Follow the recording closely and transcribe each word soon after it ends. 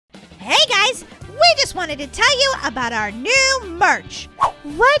Hey guys, we just wanted to tell you about our new merch.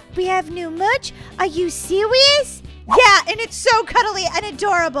 What? We have new merch? Are you serious? Yeah, and it's so cuddly and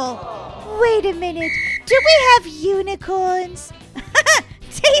adorable. Wait a minute. Do we have unicorns?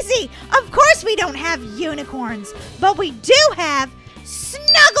 Daisy, of course we don't have unicorns, but we do have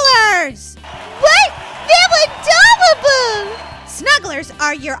snugglers. What? They're adorable! Snugglers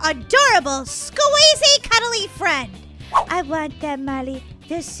are your adorable, squeezy, cuddly friend. I want them, Molly.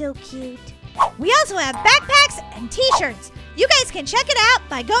 They're so cute. We also have backpacks and t-shirts. You guys can check it out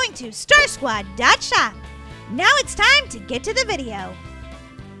by going to starsquad.shop. Now it's time to get to the video.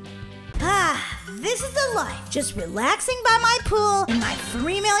 This is the life, just relaxing by my pool in my $3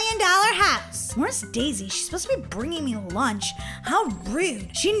 million house. Where's Daisy? She's supposed to be bringing me lunch. How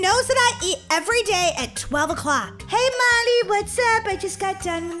rude. She knows that I eat every day at 12 o'clock. Hey, Molly, what's up? I just got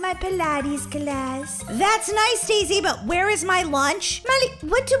done with my Pilates class. That's nice, Daisy, but where is my lunch? Molly,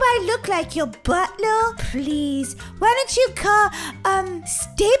 what do I look like, your butler? Please, why don't you call,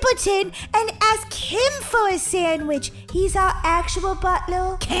 Stapleton and ask him for a sandwich? He's our actual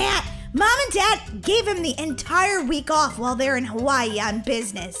butler. Can't. Mom and Dad gave him the entire week off while they're in Hawaii on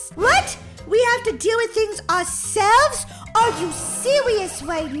business. What? We have to deal with things ourselves? Are you serious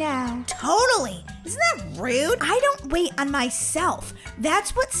right now? Totally. Isn't that rude? I don't wait on myself.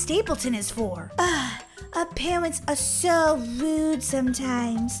 That's what Stapleton is for. Our parents are so rude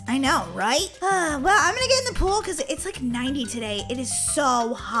sometimes. I know, right? Well, I'm gonna get in the pool because it's like 90 today. It is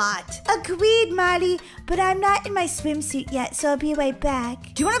so hot. Agreed, Molly, but I'm not in my swimsuit yet, so I'll be right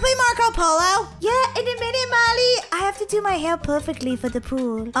back. Do you want to play Marco Polo? Yeah, in a minute, Molly. I have to do my hair perfectly for the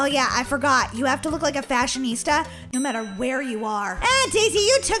pool. Oh yeah, I forgot. You have to look like a fashionista no matter where you are. Daisy,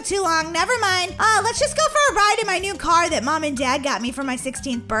 you took too long. Never mind. Let's just go for a ride in my new car that Mom and Dad got me for my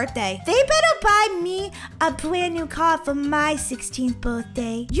 16th birthday. They better buy me a brand new car for my 16th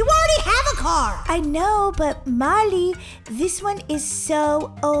birthday. You already have a car. I know, but Molly, this one is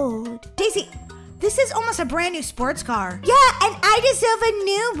so old. Daisy, this is almost a brand new sports car. Yeah, and I deserve a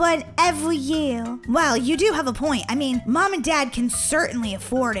new one every year. Well, you do have a point. I mean, Mom and Dad can certainly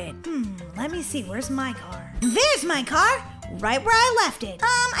afford it. Let me see. Where's my car? There's my car. Right where I left it.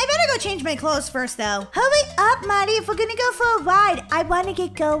 I better go change my clothes first, though. Hurry up, Molly. If we're gonna go for a ride, I want to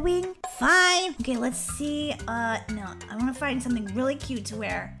get going. Fine. Okay, let's see. No, I want to find something really cute to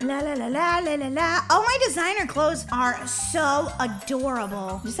wear. La la la la la la la. All my designer clothes are so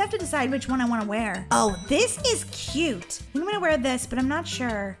adorable. Just have to decide which one I want to wear. Oh, this is cute. I'm gonna wear this, but I'm not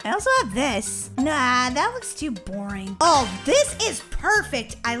sure. I also have this. Nah, that looks too boring. Oh, this is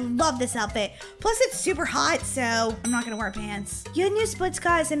perfect. I love this outfit. Plus, it's super hot, so I'm not gonna wear pants. Your new sports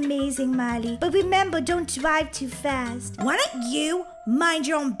car is amazing, Molly. But remember, don't drive too fast. Why don't you mind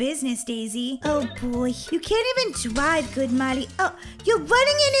your own business, Daisy? Oh boy, you can't even drive good, Molly. Oh, you're running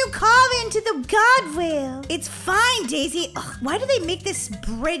your new car into the guardrail. It's fine, Daisy. Ugh, why do they make this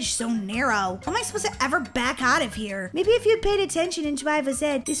bridge so narrow? How am I supposed to ever back out of here? Maybe if you paid attention in driver's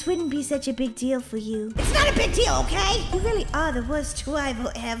ed, this wouldn't be such a big deal for you. It's not a big deal, okay? You really are the worst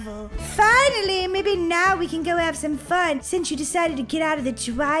driver ever. Finally, maybe now we can go have some fun since you decided to get out of the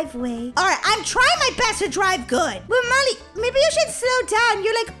driveway. All right, I'm trying my best to drive good. Well, Molly, maybe you should slow down.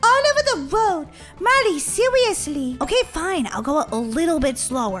 You're like all over the road. Molly, seriously. Okay, fine. I'll go a little bit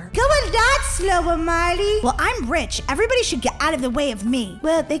slower. Go a lot slower, Molly. Well, I'm rich. Everybody should get out of the way of me.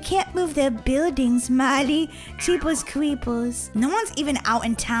 Well, they can't move their buildings, Molly. Cheapers creepers. No one's even out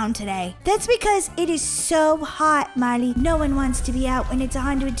in town today. That's because it is so hot, Molly. No one wants to be out when it's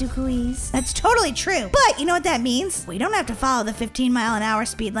 100 degrees. That's totally true. But you know what that means? We don't have to follow the 15-mile-an-hour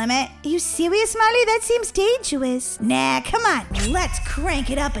speed limit. Are you serious, Molly? That seems dangerous. Nah, come on. Let's crank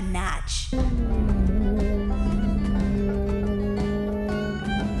it up a notch.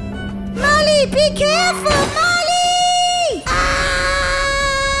 Molly, be careful, Molly!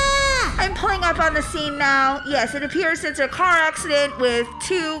 Ah! I'm pulling up on the scene now. Yes, it appears it's a car accident with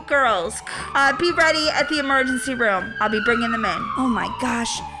 2 girls. Be ready at the emergency room. I'll be bringing them in. Oh my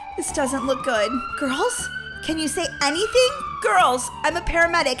gosh, this doesn't look good. Girls, can you say anything? Girls, I'm a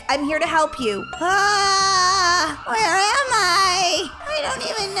paramedic. I'm here to help you. Where am I? I don't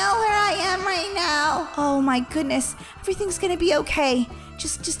even know where I am right now. Oh my goodness, everything's gonna be okay.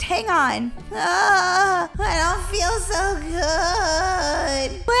 Just hang on. I don't feel so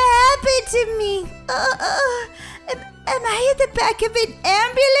good. What happened to me? Am I in the back of an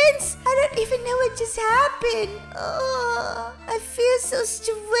ambulance? I don't even know what just happened. I feel so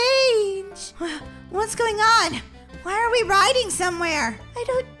strange. What's going on? Why are we riding somewhere? I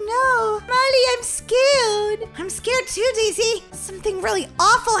don't know. Molly, I'm scared. I'm scared too, Daisy. Something really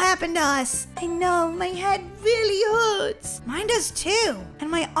awful happened to us. I know, my head really hurts. Mine does too. And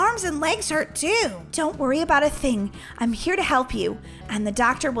my arms and legs hurt too. Don't worry about a thing. I'm here to help you. And the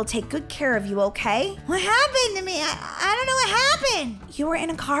doctor will take good care of you, okay? What happened to me? I don't know what happened. You were in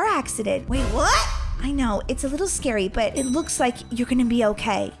a car accident. Wait, what? I know, it's a little scary, but it looks like you're gonna be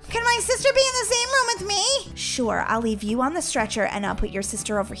okay. Can my sister be in the same room with me? Sure, I'll leave you on the stretcher and I'll put your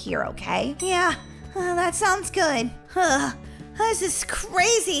sister over here, okay? Yeah, that sounds good. This is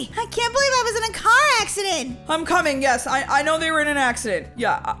crazy. I can't believe I was in a car accident. I'm coming, yes. I know they were in an accident.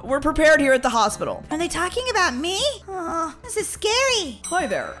 Yeah, we're prepared here at the hospital. Are they talking about me? Oh, this is scary. Hi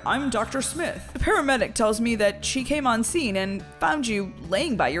there, I'm Dr. Smith. The paramedic tells me that she came on scene and found you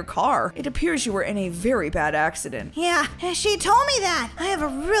laying by your car. It appears you were in a very bad accident. Yeah, she told me that. I have a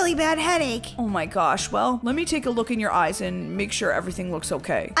really bad headache. Oh my gosh, well, let me take a look in your eyes and make sure everything looks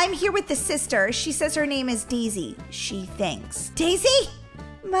okay. I'm here with the sister. She says her name is Daisy. She thinks. Daisy?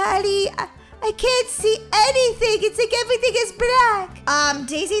 Molly, I can't see anything. It's like everything is black.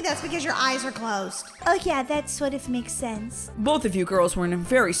 Daisy, that's because your eyes are closed. Oh yeah, that sort of makes sense. Both of you girls were in a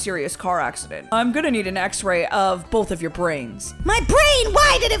very serious car accident. I'm gonna need an x-ray of both of your brains. My brain?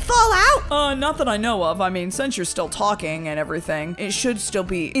 Why did it fall out? Not that I know of. I mean, since you're still talking and everything, it should still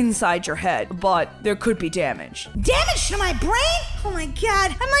be inside your head, but there could be damage. Damage to my brain? Oh my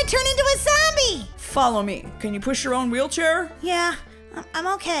god, I might turn into a zombie. Follow me. Can you push your own wheelchair? Yeah, I'm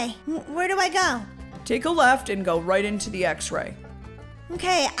okay. Where do I go? Take a left and go right into the x-ray.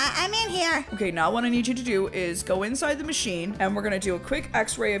 Okay, I'm in here. Okay, now what I need you to do is go inside the machine and we're gonna do a quick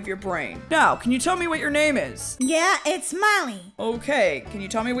x-ray of your brain. Now, can you tell me what your name is? Yeah, it's Molly. Okay, can you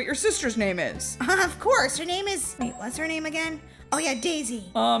tell me what your sister's name is? Of course, her name is... Wait, what's her name again? Oh yeah, Daisy.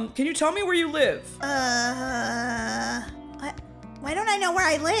 Can you tell me where you live? Why don't I know where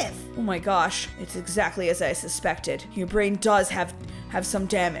I live? Oh my gosh, it's exactly as I suspected. Your brain does have some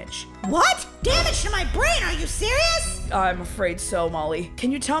damage. What? Damage to my brain? Are you serious? I'm afraid so, Molly.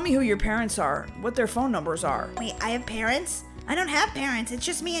 Can you tell me who your parents are? What their phone numbers are? Wait, I have parents? I don't have parents. It's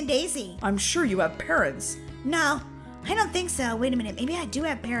just me and Daisy. I'm sure you have parents. No, I don't think so. Wait a minute. Maybe I do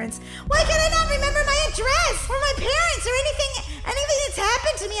have parents. Why can I not remember my address or my parents or anything that's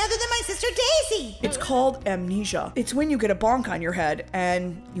happened to me other than my sister Daisy? It's called amnesia. It's when you get a bonk on your head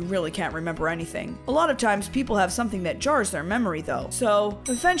and you really can't remember anything. A lot of times people have something that jars their memory though. So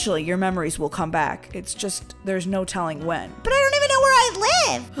eventually your memories will come back. It's just there's no telling when. But I don't even know where I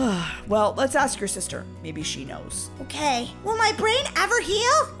live. Well, let's ask your sister. Maybe she knows. Okay. Will my brain ever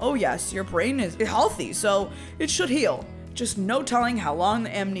heal? Oh yes, your brain is healthy, so it should heal. Just no telling how long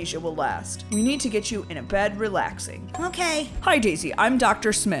the amnesia will last. We need to get you in a bed relaxing. Okay. Hi Daisy, I'm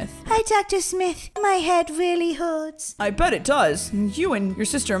Dr. Smith. Hi, Dr. Smith. My head really hurts. I bet it does. You and your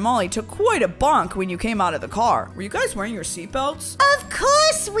sister Molly took quite a bonk when you came out of the car. Were you guys wearing your seatbelts? Of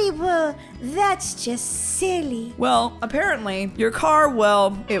course we were. That's just silly. Well, apparently, your car,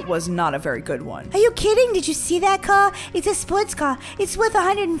 well, it was not a very good one. Are you kidding? Did you see that car? It's a sports car. It's worth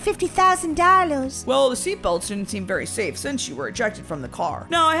 $150,000. Well, the seatbelts didn't seem very safe since you were ejected from the car.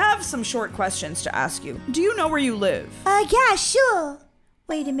 Now, I have some short questions to ask you. Do you know where you live? Yeah, sure.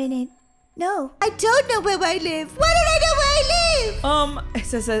 Wait a minute. No, I don't know where I live. Why don't I know where I live?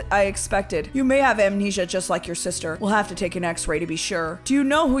 It's as I expected. You may have amnesia just like your sister. We'll have to take an x-ray to be sure. Do you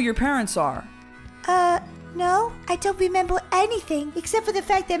know who your parents are? No, I don't remember anything except for the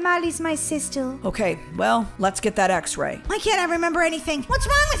fact that Molly's my sister. Okay, well, let's get that x-ray. Why can't I remember anything? What's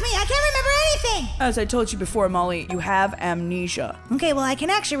wrong with me? I can't remember anything. As I told you before, Molly, you have amnesia. Okay, well, I can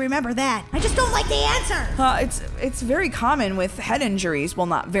actually remember that. I just don't like the answer. It's very common with head injuries. Well,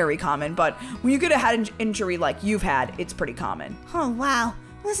 not very common, but when you get a head injury like you've had, it's pretty common. Oh, wow.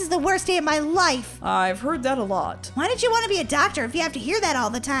 This is the worst day of my life. I've heard that a lot. Why did you want to be a doctor if you have to hear that all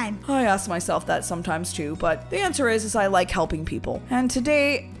the time? I ask myself that sometimes too, but the answer is I like helping people. And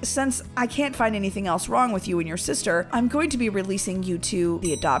today, since I can't find anything else wrong with you and your sister, I'm going to be releasing you to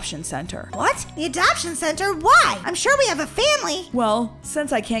the adoption center. What? The adoption center? Why? I'm sure we have a family. Well,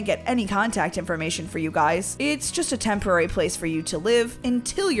 since I can't get any contact information for you guys, it's just a temporary place for you to live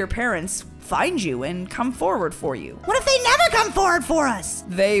until your parents find you and come forward for you. What if they never come forward for us?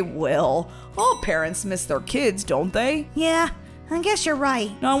 They will. All parents miss their kids, don't they? Yeah, I guess you're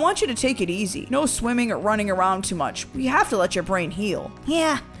right. Now I want you to take it easy. No swimming or running around too much. We have to let your brain heal.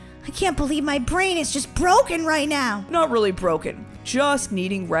 Yeah, I can't believe my brain is just broken right now. Not really broken. just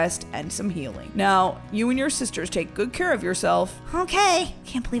needing rest and some healing. Now, you and your sisters take good care of yourself. Okay.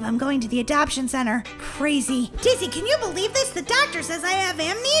 Can't believe I'm going to the adoption center. Crazy. Daisy, can you believe this? The doctor says I have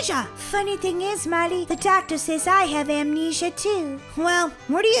amnesia. Funny thing is, Molly, the doctor says I have amnesia too. Well,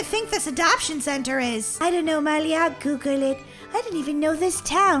 where do you think this adoption center is? I don't know, Molly. I'll Google it. I didn't even know this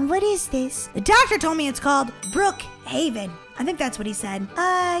town. What is this? The doctor told me it's called Brookhaven. I think that's what he said.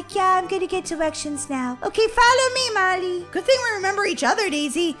 Yeah, I'm gonna get directions now. Okay, follow me, Molly. Good thing we remember each other,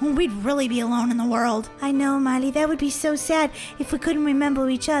 Daisy. We'd really be alone in the world. I know, Molly. That would be so sad if we couldn't remember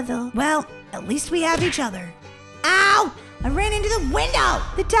each other. Well, at least we have each other. Ow! I ran into the window!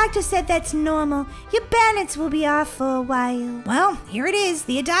 The doctor said that's normal. Your balance will be off for a while. Well, here it is,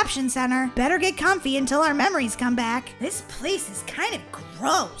 the adoption center. Better get comfy until our memories come back. This place is kind of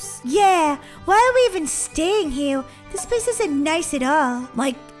gross. Yeah, why are we even staying here? This place isn't nice at all.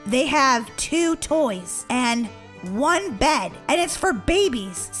 Like, they have 2 toys and 1 bed, and it's for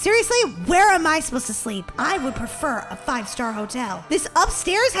babies. Seriously, where am I supposed to sleep? I would prefer a 5-star hotel. This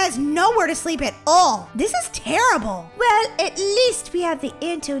upstairs has nowhere to sleep at all. This is terrible. Well, at least we have the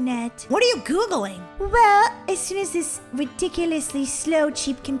internet. What are you Googling? Well, as soon as this ridiculously slow,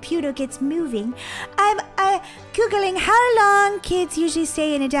 cheap computer gets moving, I'm Googling how long kids usually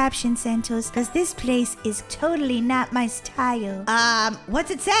stay in adoption centers, because this place is totally not my style.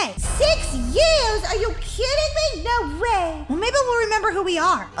 What's it say? 6 years? Are you kidding me? No way. Well, maybe we'll remember who we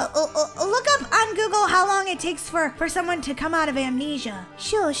are. Look up on Google how long it takes for someone to come out of amnesia.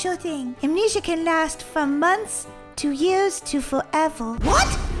 Sure thing. Amnesia can last from months to years to forever.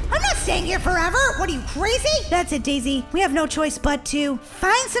 What? I'm not staying here forever. What are you, crazy? That's it, Daisy. We have no choice but to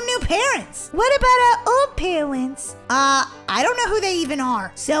find some new parents. What about our old parents? I don't know who they even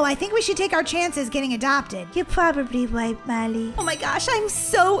are. So I think we should take our chances getting adopted. You're probably right, Molly. Oh my gosh, I'm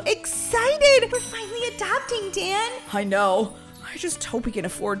so excited. We're finally adopting, Dan. I know. I just hope we can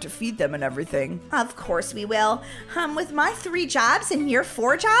afford to feed them and everything. Of course we will. With my 3 jobs and your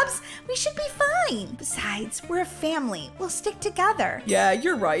 4 jobs, we should be fine. Besides, we're a family. We'll stick together. Yeah,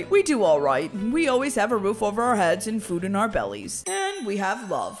 you're right. We do all right. We always have a roof over our heads and food in our bellies. And we have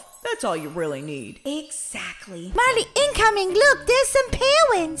love. That's all you really need. Exactly. Molly, incoming. Look, there's some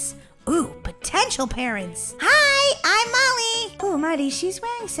parents. Ooh, potential parents. Hi, I'm Molly. Oh, Molly, she's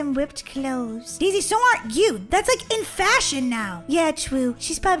wearing some ripped clothes. Daisy, so aren't you. That's like in fashion now. Yeah, true.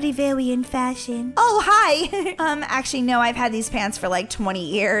 She's probably very in fashion. Oh, hi. Actually, no, I've had these pants for like 20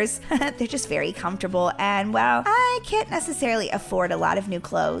 years. They're just very comfortable, and well, I can't necessarily afford a lot of new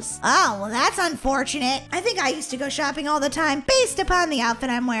clothes. Oh, well, that's unfortunate. I think I used to go shopping all the time based upon the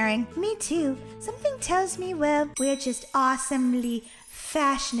outfit I'm wearing. Me too. Something tells me, well, we're just awesomely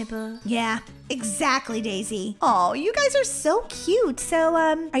fashionable. Yeah, exactly, Daisy. Oh, you guys are so cute. So,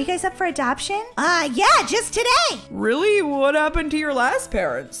 are you guys up for adoption? Yeah, just today. Really? What happened to your last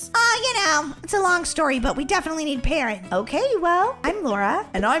parents? It's a long story, but we definitely need parents. Okay, well, I'm Laura.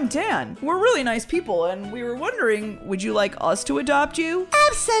 And I'm Dan. We're really nice people, and we were wondering, would you like us to adopt you?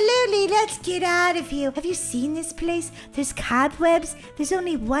 Absolutely. Let's get out of here. Have you seen this place? There's cobwebs. There's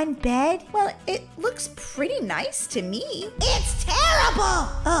only 1 bed. Well, it looks pretty nice to me. It's terrible.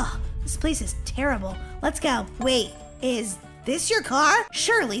 Ugh, this place is terrible. Let's go. Wait, is this your car?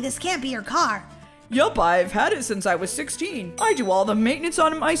 Surely this can't be your car. Yup, I've had it since I was 16. I do all the maintenance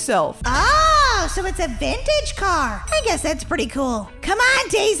on it myself. Oh, so it's a vintage car. I guess that's pretty cool. Come on,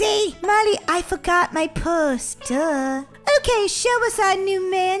 Daisy. Molly, I forgot my purse. Duh. Okay, show us our new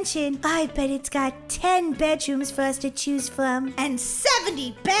mansion. I bet it's got 10 bedrooms for us to choose from. And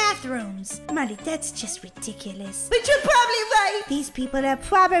 70 bathrooms. Molly, that's just ridiculous. But you're probably right. These people are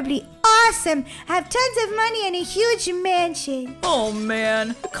probably awesome. Have tons of money and a huge mansion. Oh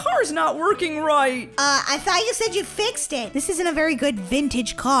man, the car's not working right. I thought you said you fixed it. This isn't a very good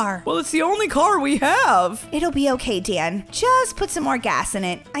vintage car. Well, it's the only car we have. It'll be okay, Dan. Just put some more gas in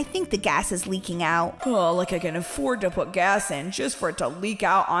it. I think the gas is leaking out. Oh, like I can afford to put gas in just for it to leak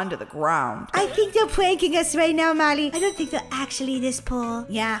out onto the ground. I think they're pranking us right now, Molly. I don't think they're actually this poor.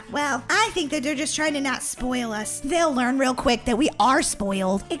 Yeah, well, I think that they're just trying to not spoil us. They'll learn real quick that we are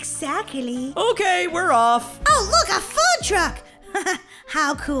spoiled. Exactly. Okay, we're off. Oh, look, a food truck.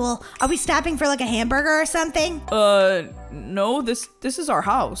 How cool. Are we stopping for like a hamburger or something? No, this is our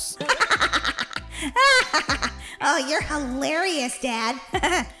house. Oh, you're hilarious, Dad.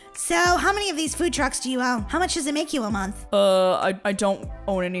 So, how many of these food trucks do you own? How much does it make you a month? I don't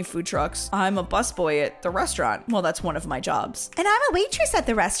own any food trucks. I'm a busboy at the restaurant. Well, that's one of my jobs. And I'm a waitress at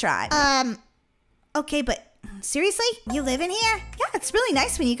the restaurant. Okay, but seriously? You live in here? Yeah, it's really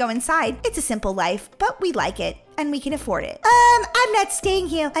nice when you go inside. It's a simple life, but we like it. and we can afford it. I'm not staying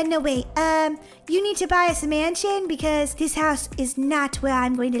here. No, wait. You need to buy us a mansion because this house is not where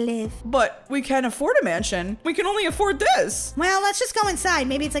I'm going to live. But we can't afford a mansion. We can only afford this. Well, let's just go inside.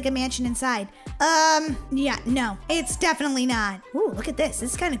 Maybe it's like a mansion inside. Yeah, no, it's definitely not. Ooh, look at this.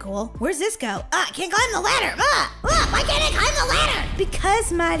 This is kind of cool. Where's this go? I can't climb the ladder. Why can't I climb the ladder?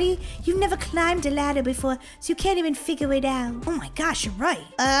 Because, Molly, you've never climbed a ladder before, so you can't even figure it out. Oh my gosh, you're right.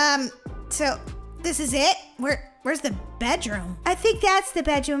 So this is it? Where's the bedroom? I think that's the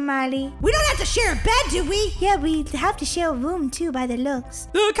bedroom, Molly. We don't have to share a bed, do we? Yeah, we have to share a room, too, by the looks.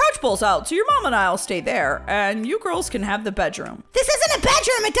 The couch pulls out, so your mom and I'll stay there, and you girls can have the bedroom. This isn't a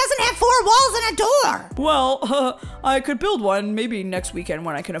bedroom. It doesn't have 4 walls and a door. Well, I could build one maybe next weekend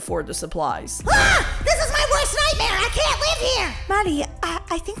when I can afford the supplies. This is my worst nightmare. I can't live here. Molly,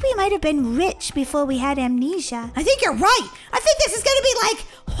 I think we might have been rich before we had amnesia. I think you're right. I think this is going to be, like,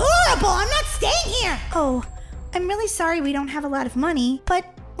 horrible. I'm not staying here. Oh, I'm really sorry we don't have a lot of money, but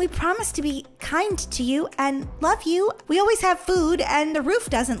we promise to be kind to you and love you. We always have food and the roof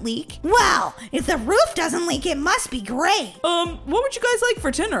doesn't leak. Well, if the roof doesn't leak, it must be great. What would you guys like for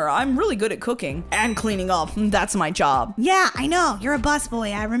dinner? I'm really good at cooking and cleaning up. That's my job. Yeah, I know. You're a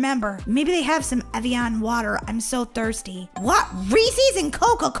busboy, I remember. Maybe they have some Evian water. I'm so thirsty. What? Reese's and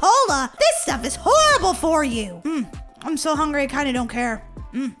Coca-Cola? This stuff is horrible for you. I'm so hungry, I kind of don't care.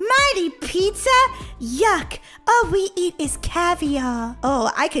 Mighty pizza? Yuck. All we eat is caviar. Oh,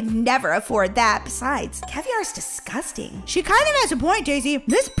 I could never afford that. Besides, caviar is disgusting. She kind of has a point, Daisy.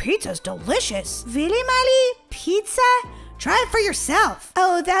 This pizza's delicious. Really, Molly? Pizza? Try it for yourself.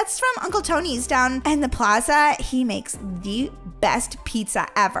 Oh, that's from Uncle Tony's down in the plaza. He makes the best pizza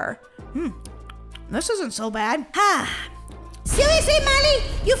ever. This isn't so bad. Seriously, Molly?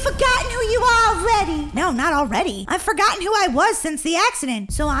 You've forgotten who you are already. No, not already. I've forgotten who I was since the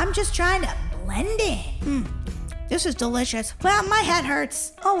accident, so I'm just trying to blend in. This is delicious. Well, my head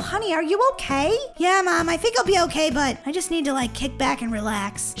hurts. Oh, honey, are you okay? Yeah, Mom, I think I'll be okay, but I just need to, like, kick back and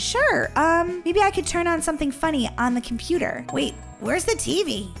relax. Sure. Maybe I could turn on something funny on the computer. Wait, where's the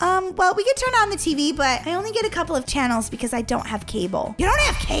TV? Well, we could turn on the TV, but I only get a couple of channels because I don't have cable. You don't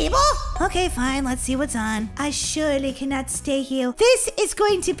have cable? Okay, fine. Let's see what's on. I surely cannot stay here. This is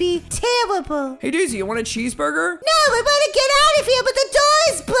going to be terrible. Hey, Daisy, you want a cheeseburger? No, I want to get out of here, but the door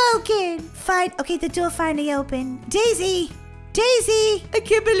is broken. Fine. Okay, the door finally opened. Daisy! I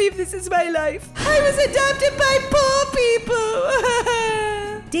can't believe this is my life. I was adopted by poor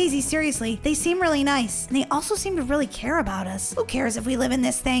people. Daisy, seriously, they seem really nice. And they also seem to really care about us. Who cares if we live in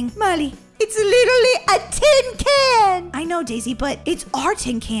this thing? Molly, it's literally a tin can. I know, Daisy, but it's our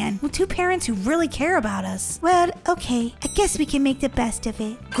tin can with 2 parents who really care about us. Well, okay. I guess we can make the best of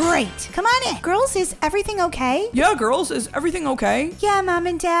it. Great. Come on in. Girls, is everything okay? Yeah, girls, is everything okay? Yeah, Mom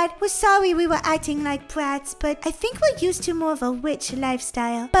and Dad. We're sorry we were acting like brats, but I think we're used to more of a rich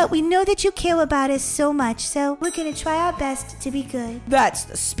lifestyle. But we know that you care about us so much, so we're gonna try our best to be good. That's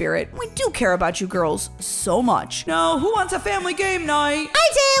the spirit. We do care about you girls so much. Now, who wants a family game night? I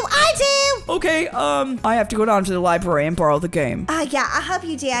do! Okay, I have to go down to the library and borrow the game. Yeah, I'll help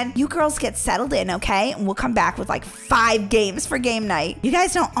you, Dan. You girls get settled in, okay? And we'll come back with like 5 games for game night. You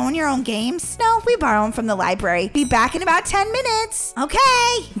guys don't own your own games? No, we borrow them from the library. Be back in about 10 minutes.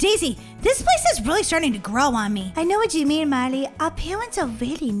 Okay. Daisy, this place is really starting to grow on me. I know what you mean, Molly. Our parents are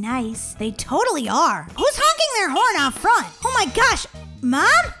really nice. They totally are. Who's honking their horn out front? Oh my gosh.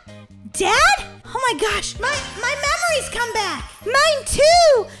 Mom? Dad? Oh my gosh. My memories come back. Mine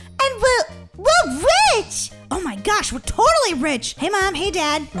too. And we're rich. Oh my gosh, we're totally rich. Hey, Mom. Hey,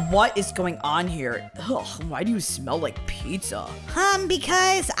 Dad. What is going on here? Ugh, why do you smell like pizza?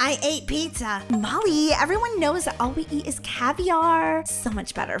 Because I ate pizza. Molly, everyone knows that all we eat is caviar. So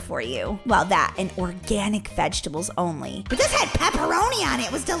much better for you. Well, that and organic vegetables only. But this had pepperoni on it.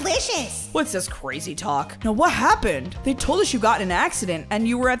 It was delicious. What's this crazy talk? Now, what happened? They told us you got in an accident and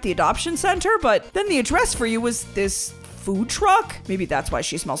you were at the adoption center, but then the address for you was this food truck? Maybe that's why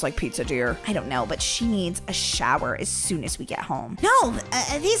she smells like pizza, dear. I don't know, but she needs a shower as soon as we get home. No,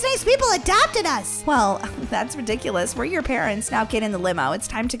 these nice people adopted us. Well, that's ridiculous. We're your parents. Now get in the limo. It's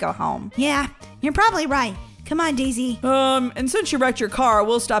time to go home. Yeah, you're probably right. Come on, Daisy. And since you wrecked your car,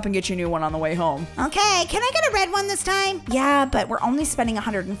 we'll stop and get you a new one on the way home. Okay, can I get a red one this time? Yeah, but we're only spending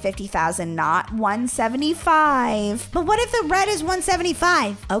 $150,000, not $175. But what if the red is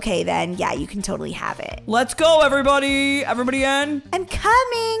 $175? Okay, then, yeah, you can totally have it. Let's go, everybody. Everybody in? I'm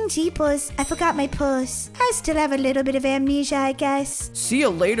coming, Jeepers. I forgot my purse. I still have a little bit of amnesia, I guess. See you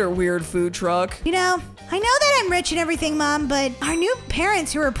later, weird food truck. You know, I know that I'm rich and everything, Mom, but our new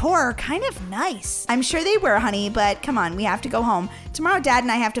parents who are poor are kind of nice. I'm sure they were, honey, but come on, we have to go home. Tomorrow, Dad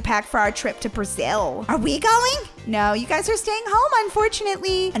and I have to pack for our trip to Brazil. Are we going? No, you guys are staying home,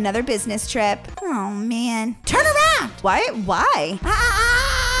 unfortunately. Another business trip. Oh, man. Turn around! Why?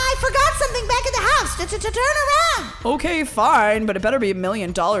 I forgot something back at the house. Turn around! Okay, fine, but it better be $1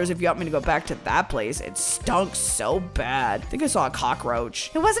 million if you want me to go back to that place. It stunk so bad. I think I saw a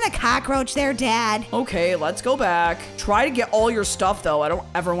cockroach. It wasn't a cockroach there, Dad. Okay, let's go back. Try to get all your stuff, though. I don't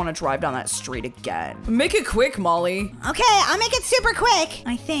ever want to drive down that street again. Make it quick, Molly. Okay, I'll make it super quick,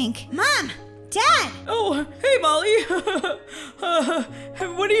 I think. Mom! Dad! Oh, hey, Molly.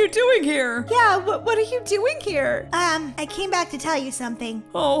 What are you doing here? Yeah, what are you doing here? I came back to tell you something.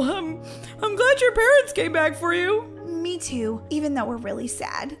 Oh, I'm glad your parents came back for you. Me too, even though we're really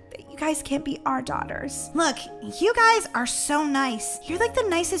sad that you guys can't be our daughters. Look, you guys are so nice. You're like the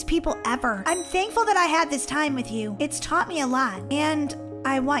nicest people ever. I'm thankful that I had this time with you. It's taught me a lot. And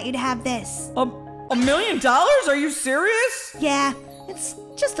I want you to have this. $1 million? Are you serious? Yeah, it's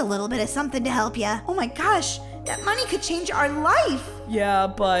just a little bit of something to help you. Oh my gosh, that money could change our life. Yeah,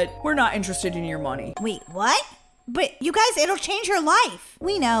 but we're not interested in your money. Wait, what? But you guys, it'll change your life.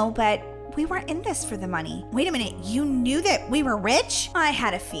 We know, but we weren't in this for the money. Wait a minute, you knew that we were rich? I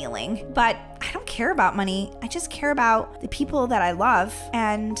had a feeling, but I don't care about money. I just care about the people that I love,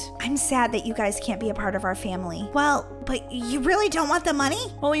 and I'm sad that you guys can't be a part of our family. Well, but you really don't want the money?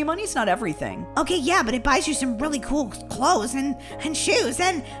 Well, your money's not everything. Okay, yeah, but it buys you some really cool clothes and shoes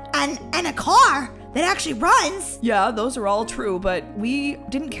and a car that actually runs. Yeah, those are all true, but we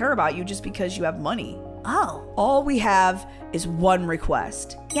didn't care about you just because you have money. Oh. All we have is one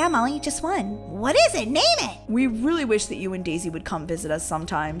request. Yeah, Molly, just one. What is it? Name it. We really wish that you and Daisy would come visit us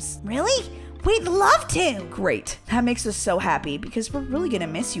sometimes. Really? We'd love to. Great. That makes us so happy because we're really gonna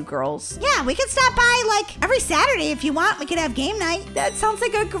miss you girls. Yeah, we could stop by like every Saturday if you want. We could have game night. That sounds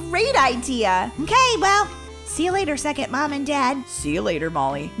like a great idea. Okay, well, see you later, second mom and dad. See you later,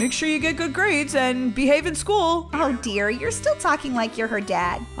 Molly. Make sure you get good grades and behave in school. Oh dear, you're still talking like you're her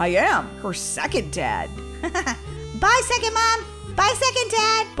dad. I am her second dad. Bye, second mom. Bye, second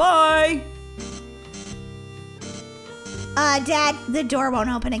dad. Bye. Dad, the door won't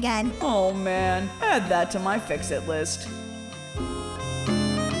open again. Oh man, add that to my fix-it list.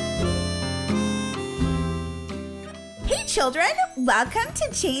 Hey children, welcome to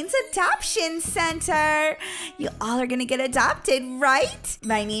Jane's Adoption Center. You all are gonna get adopted, right?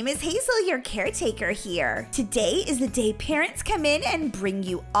 My name is Hazel, your caretaker here. Today is the day parents come in and bring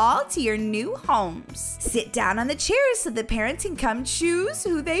you all to your new homes. Sit down on the chairs so the parents can come choose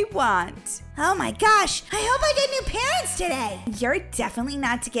who they want. Oh my gosh, I hope I get new parents today. You're definitely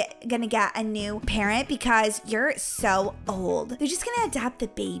not gonna get a new parent because you're so old. They're just gonna adopt the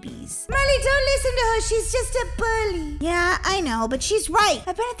babies. Marley, don't listen to her. She's just a bully. Yeah, I know, but she's right.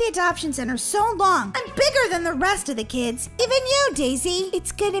 I've been at the adoption center so long. I'm bigger than the rest of the kids. Even you, Daisy.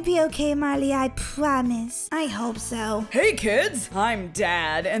 It's gonna be okay, Marley, I promise. I hope so. Hey kids, I'm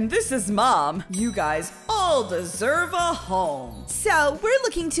Dad and this is Mom. You guys all deserve a home. So we're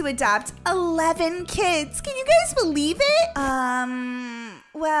looking to adopt 11 kids. Can you guys believe it?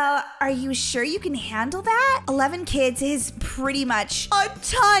 Well, are you sure you can handle that? 11 kids is pretty much a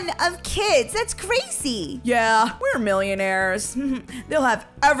ton of kids. That's crazy. Yeah, we're millionaires. They'll have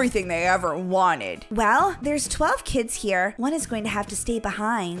everything they ever wanted. Well, there's 12 kids here. One is going to have to stay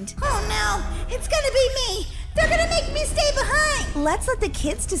behind. Oh no, it's gonna be me. They're gonna make me stay behind. Let's let the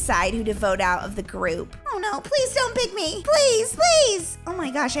kids decide who to vote out of the group. Oh no, please don't pick me. Please, please. Oh my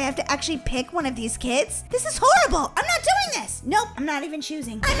gosh, I have to actually pick one of these kids? This is horrible. I'm not doing this. Nope, I'm not even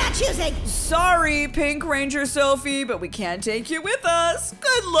choosing. I'm not choosing. Sorry, Pink Ranger Sophie, but we can't take you with us.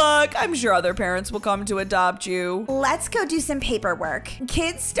 Good luck. I'm sure other parents will come to adopt you. Let's go do some paperwork.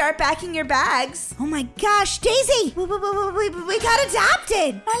 Kids, start packing your bags. Oh my gosh, Daisy, we got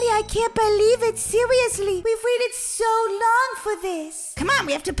adopted. Molly, I can't believe it. Seriously, we've waited so long for this. Come on,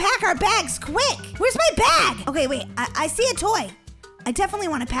 we have to pack our bags quick. Where's my bag? Okay, wait, I see a toy. I definitely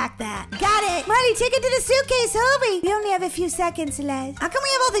want to pack that. Got it. Marley, take it to the suitcase, hurry. We only have a few seconds left. How come we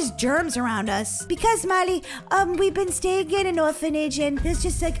have all these germs around us? Because, Marley, we've been staying in an orphanage and there's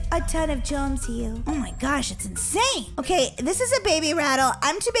just like a ton of germs here. Oh my gosh, it's insane. Okay, this is a baby rattle.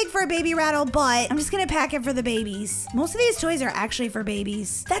 I'm too big for a baby rattle, but I'm just gonna pack it for the babies. Most of these toys are actually for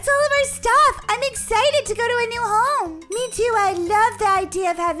babies. That's all of our stuff. I'm excited to go to a new home. Me too. I love the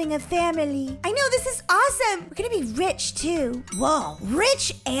idea of having a family. I know, this is awesome. We're gonna be rich too. Whoa. Whoa,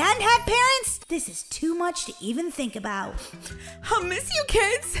 rich and have parents? This is too much to even think about. I'll miss you,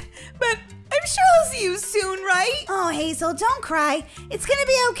 kids, but I'm sure I'll see you soon, right? Oh, Hazel, don't cry. It's gonna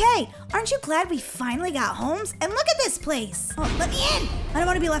be okay. Aren't you glad we finally got homes? And look at this place. Oh, let me in. I don't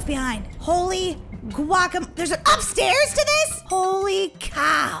want to be left behind. Holy guacamole. There's an upstairs to this? Holy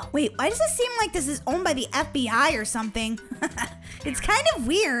cow. Wait, why does it seem like this is owned by the FBI or something? It's kind of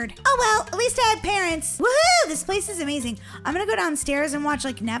weird. Oh well, at least I have parents. Woohoo, this place is amazing. I'm gonna go downstairs and watch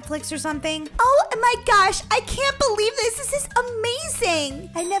like Netflix or something. Oh my gosh, I can't believe this. This is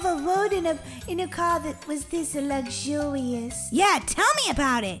amazing. I never rode in a car that was this luxurious. Yeah, tell me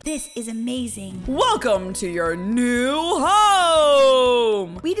about it. This is amazing. Welcome to your new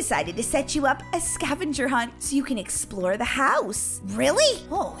home! We decided to set you up a scavenger hunt so you can explore the house. Really?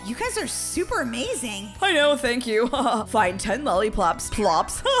 Oh, you guys are super amazing. I know, thank you. Find 10 lollipops.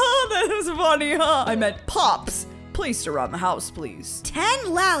 Plops. That was funny, huh? I meant pops. Placed around the house, please.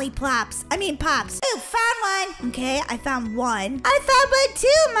 10 lollipops. I mean pops. Ooh, found one. Okay, I found one. I found one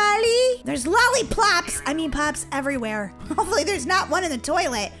too, Molly. There's lollipops. I mean pops everywhere. Hopefully there's not one in the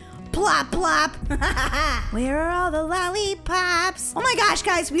toilet. Plop, plop. Where are all the lollipops? Oh my gosh,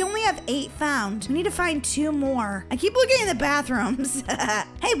 guys, we only have 8 found. We need to find 2 more. I keep looking in the bathrooms.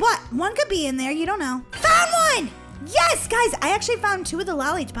 Hey, what? One could be in there. You don't know. Found one! Yes, guys, I actually found 2 of the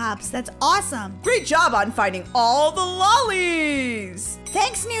lollipops. That's awesome. Great job on finding all the lollies!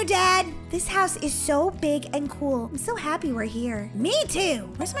 Thanks, new dad. This house is so big and cool. I'm so happy we're here. Me too.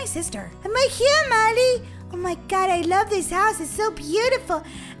 Where's my sister? Am I here, Molly? Oh my God, I love this house. It's so beautiful.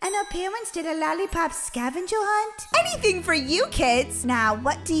 And our parents did a lollipop scavenger hunt. Anything for you, kids. Now,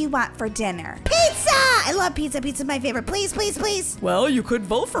 what do you want for dinner? Pizza! I love pizza. Pizza's my favorite. Please, please, please. Well, you could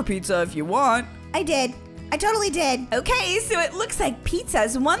vote for pizza if you want. I did. I totally did. Okay, so it looks like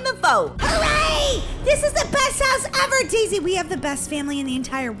pizza's won the vote. Hooray! This is the best house ever, Daisy. We have the best family in the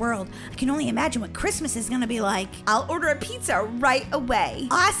entire world. I can only imagine what Christmas is gonna be like. I'll order a pizza right away.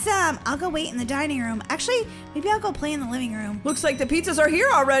 Awesome. I'll go wait in the dining room. Actually, maybe I'll go play in the living room. Looks like the pizzas are here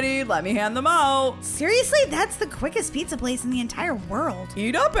already. Let me hand them out. Seriously? That's the quickest pizza place in the entire world.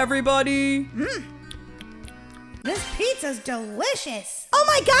 Eat up, everybody. This pizza's delicious. Oh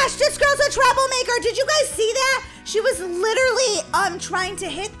my gosh, this girl's a troublemaker. Did you guys see that? She was literally trying to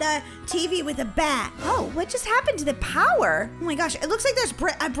hit the TV with a bat. Oh, what just happened to the power? Oh my gosh, it looks like there's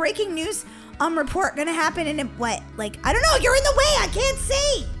a breaking news report gonna happen in what? Like, I don't know, you're in the way, I can't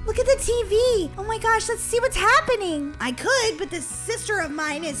see. Look at the TV. Oh my gosh, let's see what's happening. I could, but this sister of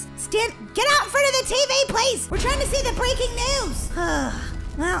mine is get out in front of the TV, please. We're trying to see the breaking news.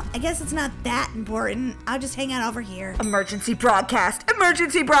 Well, I guess it's not that important. I'll just hang out over here. Emergency broadcast!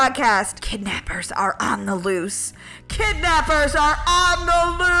 Emergency broadcast! Kidnappers are on the loose. Kidnappers are on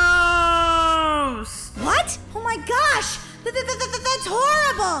the loose! What? Oh my gosh! That's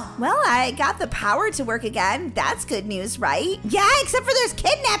horrible! Well, I got the power to work again. That's good news, right? Yeah, except for there's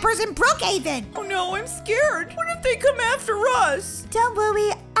kidnappers in Brookhaven. Oh no, I'm scared. What if they come after us? Don't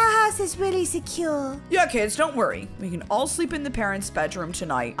worry, our house is really secure. Yeah, kids, don't worry. We can all sleep in the parents' bedroom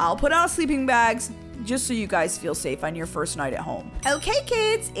tonight. I'll put out sleeping bags just so you guys feel safe on your first night at home. Okay,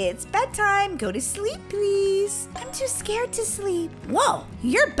 kids, it's bedtime. Go to sleep, please. I'm too scared to sleep. Whoa,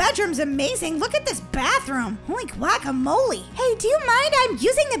 your bedroom's amazing. Look at this bathroom. Holy guacamole. Hey, do you mind? I'm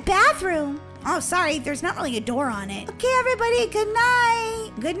using the bathroom. Oh, sorry, there's not really a door on it. Okay, everybody, good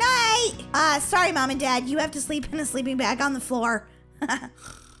night. Good night. Sorry, Mom and Dad, you have to sleep in a sleeping bag on the floor.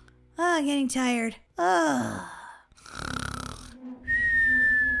 I'm getting tired.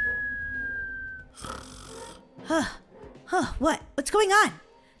 What? What's going on?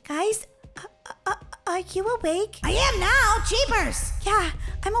 Guys, are you awake? I am now. Jeepers. Yeah,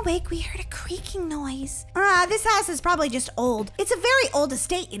 I'm awake. We heard a creaking noise. This house is probably just old. It's a very old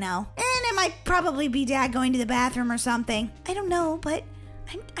estate, you know. And it might probably be Dad going to the bathroom or something. I don't know, but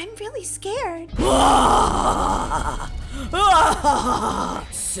I'm really scared.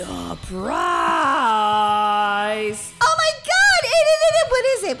 Surprise! Oh my God! What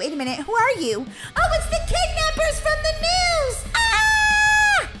is it? Wait a minute. Who are you? Oh, it's the kidnappers from the news!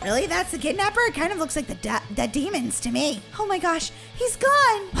 Ah! Really? That's the kidnapper? It kind of looks like the demons to me. Oh my gosh, he's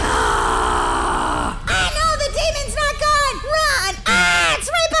gone. No, the demon's not gone! Run! It's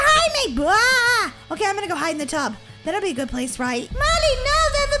right behind me! Okay, I'm gonna go hide in the tub. That'll be a good place, right? Molly, no!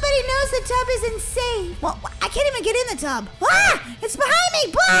 Everybody knows the tub isn't safe. Well, I can't even get in the tub. It's behind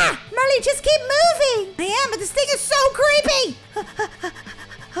me! Molly, just keep moving. I am, but this thing is so creepy!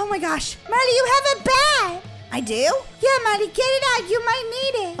 Oh my gosh. Molly, you have a bat. I do? Yeah, Molly, get it out. You might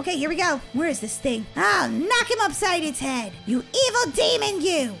need it. Okay, here we go. Where is this thing? I'll knock him upside its head. You evil demon,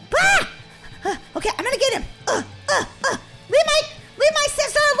 you! Okay, I'm gonna get him.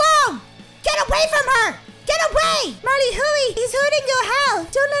 Hey, Molly, hurry! He's hurting your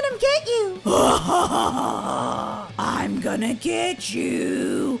health. Don't let him get you. I'm gonna get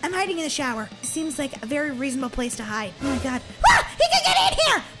you. I'm hiding in the shower. Seems like a very reasonable place to hide. Oh my god. Ah, he can get in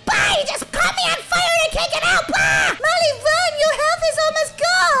here! Bah! He just caught me on fire and I can't get out! Bah! Molly, run! Your health is almost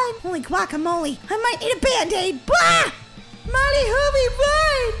gone! Holy guacamole. I might need a band-aid. Bah! Molly, hurry,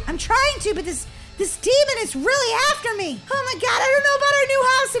 run! I'm trying to, but this demon is really after me. Oh my god, I don't know about our new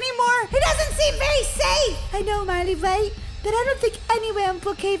house anymore. It doesn't seem very safe. I know, Molly, right? But I don't think anywhere in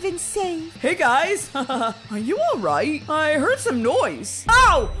Brookhaven's safe. Hey guys, are you alright? I heard some noise.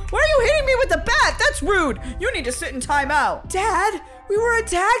 Ow! Why are you hitting me with the bat? That's rude. You need to sit in timeout. Dad, we were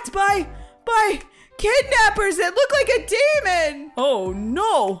attacked by kidnappers that look like a demon. Oh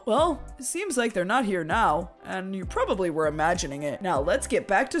no. Well, it seems like they're not here now, and you probably were imagining it. Now let's get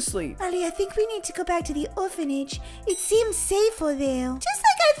back to sleep. Molly, I think we need to go back to the orphanage. It seems safer there. Just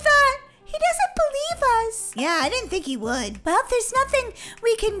like I thought. He doesn't believe us. Yeah, I didn't think he would. Well, there's nothing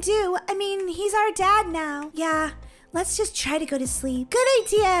we can do. I mean, he's our dad now. Yeah, let's just try to go to sleep. Good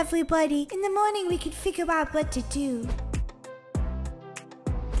idea, everybody. In the morning, we can figure out what to do.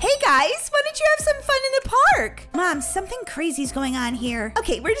 Hey guys, why don't you have some fun in the park? Mom, something crazy's going on here.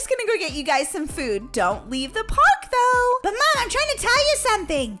 Okay, we're just gonna go get you guys some food. Don't leave the park though. But Mom, I'm trying to tell you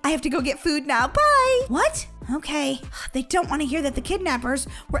something. I have to go get food now. Bye. What? Okay. They don't want to hear that the kidnappers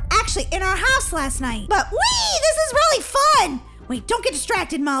were actually in our house last night. But this is really fun. Wait, don't get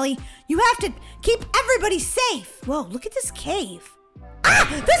distracted, Molly. You have to keep everybody safe. Whoa, look at this cave. Ah,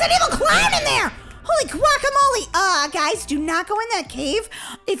 there's an evil clown in there. Holy guacamole! Guys, do not go in that cave.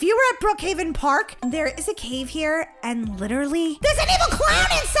 If you were at Brookhaven Park, there is a cave here, and literally, there's an evil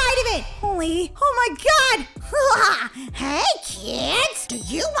clown inside of it! Holy, oh my god! Hey, kids, do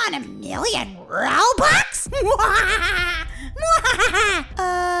you want $1 million Robux?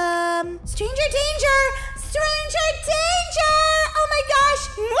 Stranger danger! Stranger danger! Oh my gosh!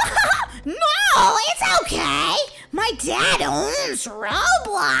 No, it's okay. My dad owns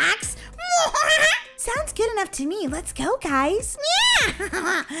Roblox. Sounds good enough to me. Let's go, guys.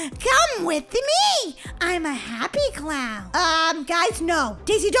 Yeah, come with me. I'm a happy clown. Guys, no.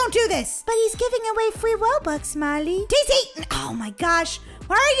 Daisy, don't do this. But he's giving away free Robux, Molly. Daisy! Oh my gosh.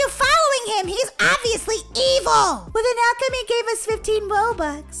 Why are you following him? He's obviously evil. Well, then how come he gave us 15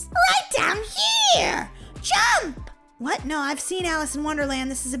 Robux? Right down here. Jump. What? No, I've seen Alice in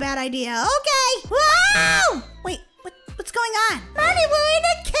Wonderland. This is a bad idea. Okay. Whoa! Wait, what's going on? Molly, we're in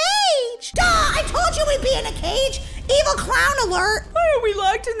a cage. Duh! I told you we'd be in a cage. Evil clown alert. Why are we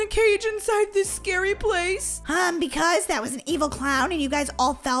locked in the cage inside this scary place? Because that was an evil clown and you guys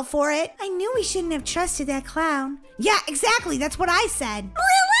all fell for it. I knew we shouldn't have trusted that clown. Yeah, exactly. That's what I said.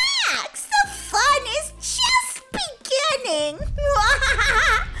 Relax. The fun is just beginning.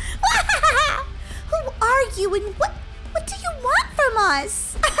 Who are you and what do you want from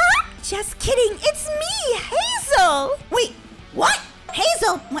us? Just kidding. It's me, Hazel. Wait, what?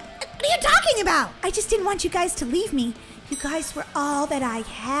 Hazel? What are you talking about? I just didn't want you guys to leave me. You guys were all that I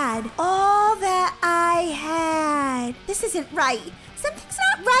had. All that I had. This isn't right. Something's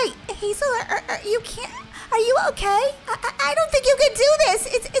not right. Hazel, are you okay? I don't think you can do this.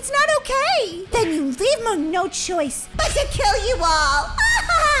 It's not okay. Then you leave me no choice but to kill you all.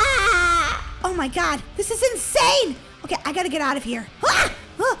 Oh my god, this is insane. Okay, I gotta get out of here.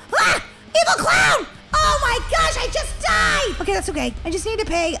 Evil clown! Oh my gosh, I just died! Okay, that's okay. I just need to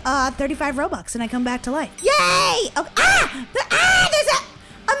pay 35 Robux and I come back to life. Yay! Okay. There's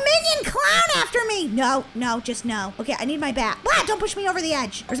a minion clown after me! No, just no. Okay, I need my bat. Don't push me over the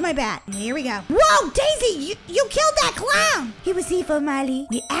edge. Where's my bat? Here we go. Whoa, Daisy, you killed that clown! He was evil, Molly.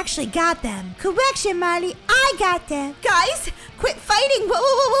 We actually got them. Correction, Molly, I got them. Guys, quit fighting. What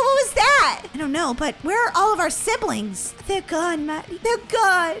was that? I don't know, but where are all of our siblings? They're gone, Molly. They're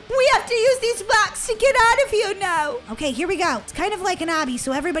gone. We have to use these rocks to get out of here now. Okay, here we go. It's kind of like an obby,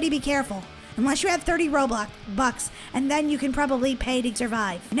 so everybody be careful. Unless you have 30 Robux, and then you can probably pay to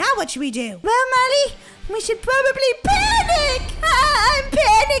survive. Now what should we do? Well, Molly, we should probably panic! I'm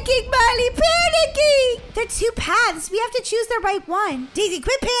panicking, Molly, panicking! There are 2 paths. We have to choose the right one. Daisy,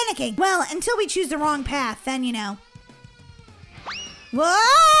 quit panicking. Well, until we choose the wrong path, then you know.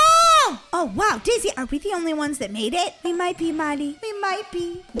 Whoa! Oh, wow, Daisy, are we the only ones that made it? We might be, Molly. We might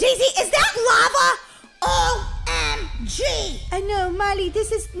be. Daisy, is that lava? OMG! I know, Molly,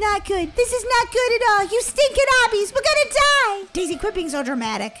 this is not good. This is not good at all. You stinking obbies. We're gonna die. Daisy, quit being so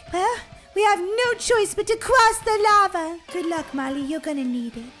dramatic. Well, we have no choice but to cross the lava. Good luck, Molly. You're gonna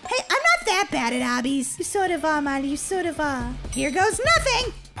need it. Hey, I'm not that bad at obbies. You sort of are, Molly. You sort of are. Here goes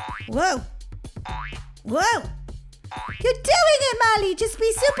nothing. Whoa. You're doing it, Molly. Just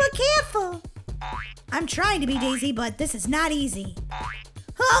be super careful. I'm trying to be Daisy, but this is not easy.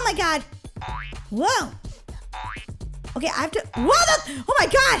 Oh my god. Whoa. Okay, I have to, whoa, oh my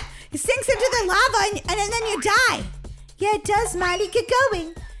god. It sinks into the lava and then you die. Yeah, it does, Miley. Get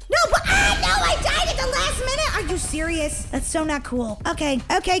going. No, but no, I died at the last minute. Are you serious? That's so not cool. Okay,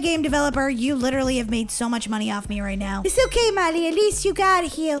 game developer, you literally have made so much money off me right now. It's okay, Miley. At least you got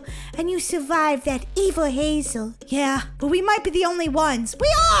here and you survived that evil Hazel. Yeah, but we might be the only ones. We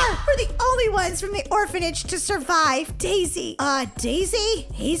are! We're the only ones from the orphanage to survive. Daisy. Daisy?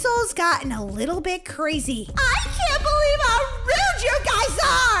 Hazel's gotten a little bit crazy. I can't believe how rude you guys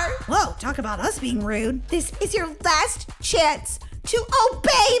are! Whoa, talk about us being rude. This is your last chance to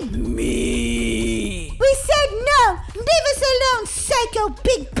obey me. We said no. Leave us alone, psycho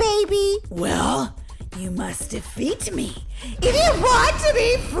big baby. Well, you must defeat me if you want to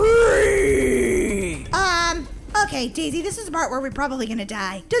be free. Okay, Daisy, this is the part where we're probably gonna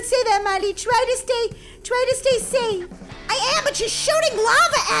die. Don't say that, Miley. Try to stay safe. I am, but she's shooting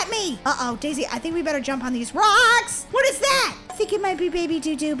lava at me. Uh-oh, Daisy, I think we better jump on these rocks. What is that? I think it might be baby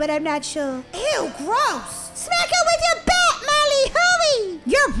doo-doo, but I'm not sure. Ew, gross. Smack her with your bat, Miley. Hurry.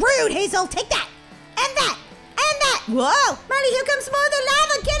 You're rude, Hazel. Take that. And that. And that. Whoa. Miley, here comes more of the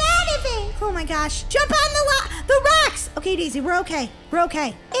lava. Get out of it. Oh my gosh. Jump on the rocks. Okay, Daisy, we're okay. We're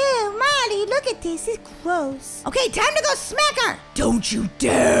okay. Ew, Miley, look at this. It's gross. Okay, time to go smack her. Don't you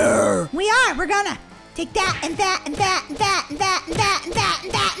dare. We are. We're gonna. Take that and that and that and that and that and that and that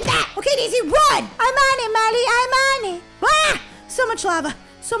and that and that. Okay, Daisy, run. I'm on it, Miley. I'm on it. Ah! So much lava.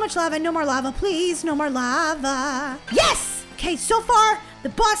 So much lava. No more lava, please. No more lava. Yes! Okay, so far, the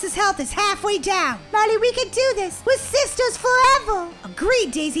boss's health is halfway down. Miley, we can do this. We're sisters forever.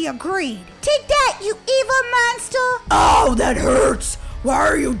 Agreed, Daisy, agreed. Take that, you evil monster. Oh, that hurts. Why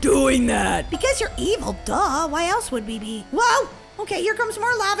are you doing that? Because you're evil, duh. Why else would we be? Whoa! Okay, here comes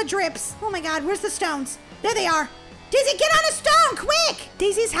more lava drips. Oh my god, where's the stones? There they are. Daisy, get on a stone, quick!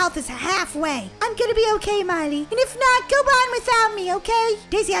 Daisy's health is halfway. I'm gonna be okay, Miley. And if not, go on without me, okay?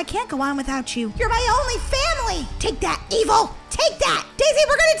 Daisy, I can't go on without you. You're my only family. Take that, evil. Take that. Daisy,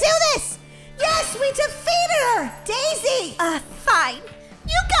 we're gonna do this. Yes, we defeated her. Daisy. Fine.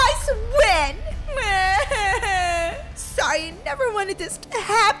 You guys win. Sorry, I never wanted this to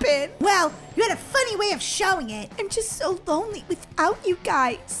happen. Well, you had a funny way of showing it. I'm just so lonely without you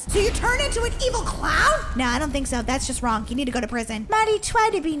guys. So you turned into an evil clown? No, I don't think so. That's just wrong. You need to go to prison. Miley, try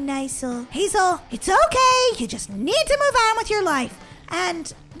to be nicer. Hazel, it's okay. You just need to move on with your life.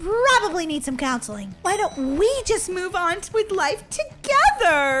 And probably need some counseling. Why don't we just move on with life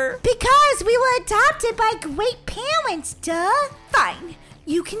together? Because we were adopted by great parents, duh. Fine.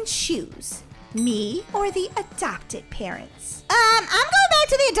 You can choose. Me or the adopted parents? I'm going back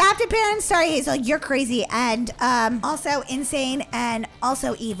to the adopted parents. Sorry, Hazel, you're crazy and also insane and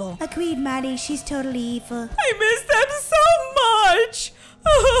also evil. Agreed, Miley. She's totally evil. I miss them so much.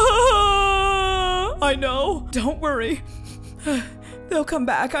 I know. Don't worry. They'll come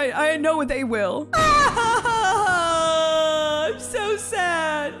back. I know they will. I'm so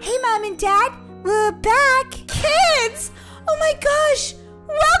sad. Hey, Mom and Dad. We're back. Kids! Oh my gosh.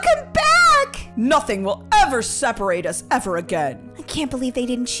 Welcome back! Nothing will ever separate us ever again. I can't believe they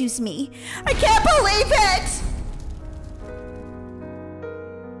didn't choose me. I can't believe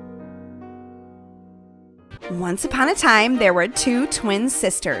it! Once upon a time, there were two twin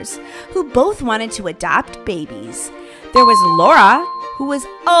sisters who both wanted to adopt babies. There was Laura, who was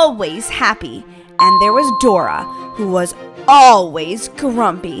always happy, and there was Dora, who was always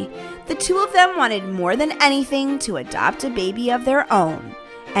grumpy. The two of them wanted more than anything to adopt a baby of their own.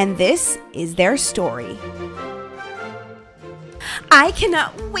 And this is their story. I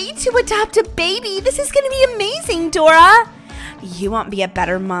cannot wait to adopt a baby. This is going to be amazing, Dora. You won't be a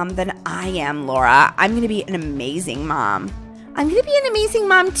better mom than I am, Laura. I'm going to be an amazing mom. I'm going to be an amazing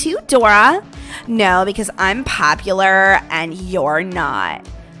mom too, Dora. No, because I'm popular and you're not.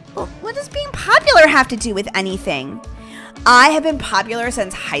 Well, what does being popular have to do with anything? I have been popular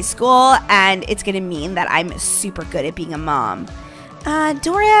since high school, and it's going to mean that I'm super good at being a mom.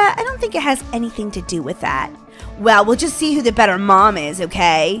 Dora, I don't think it has anything to do with that. Well, we'll just see who the better mom is,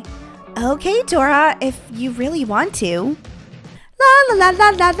 okay? Okay, Dora, if you really want to. La la la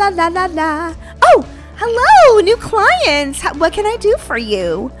la la la la la. Oh, hello, new clients. What can I do for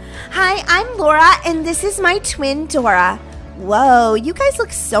you? Hi, I'm Laura, and this is my twin, Dora. Whoa, you guys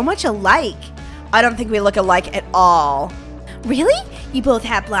look so much alike. I don't think we look alike at all. Really? You both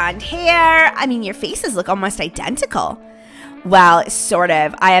have blonde hair. I mean, your faces look almost identical. Well, sort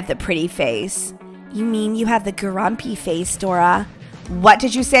of. I have the pretty face. You mean you have the grumpy face, Dora? What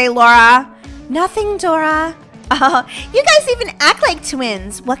did you say, Laura? Nothing, Dora. Oh, you guys even act like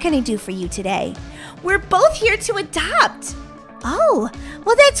twins. What can I do for you today? We're both here to adopt. Oh,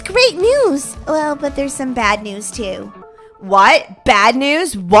 well, that's great news. Well, but there's some bad news too. What? Bad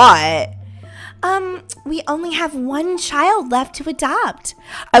news? What? We only have one child left to adopt.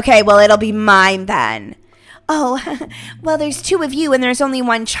 Okay, well, it'll be mine then. Oh, well, there's two of you and there's only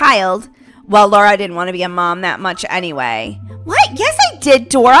one child. Well, Laura didn't want to be a mom that much anyway. What? Yes, I did,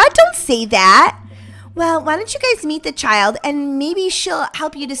 Dora. Don't say that. Well, why don't you guys meet the child and maybe she'll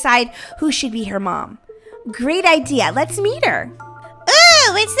help you decide who should be her mom. Great idea. Let's meet her.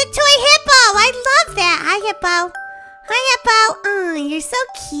 Ooh, it's the toy hippo. I love that. Hi, hippo. Hi, hippo. Oh, you're so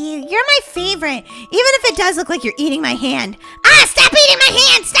cute. You're my favorite. Even if it does look like you're eating my hand. Ah, stop eating my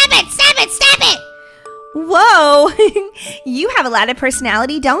hand. Stop it. Stop it. Stop it. Whoa, you have a lot of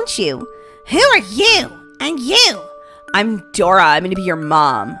personality, don't you? Who are you? And you? I'm Dora. I'm going to be your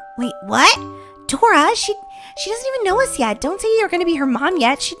mom. Wait, what? Dora, she doesn't even know us yet. Don't say you're going to be her mom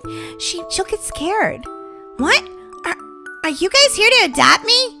yet. She'll get scared. What? Are you guys here to adopt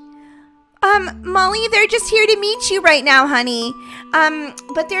me? Molly, they're just here to meet you right now, honey.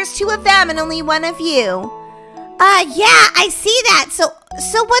 But there's two of them and only one of you. Yeah, I see that. So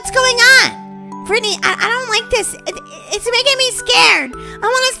what's going on? Brittany, I don't like this. It's making me scared. I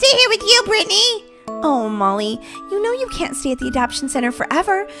want to stay here with you, Brittany. Oh, Molly, you know you can't stay at the adoption center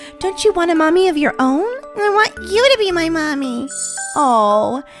forever. Don't you want a mommy of your own? I want you to be my mommy.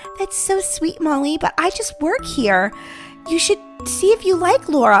 Oh, that's so sweet, Molly, but I just work here. You should see if you like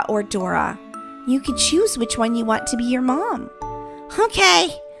Laura or Dora. You could choose which one you want to be your mom. Okay,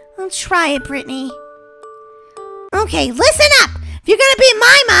 I'll try it, Brittany. Okay, listen up. If you're going to be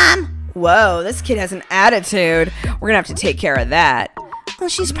my mom... Whoa, this kid has an attitude. We're going to have to take care of that. Well,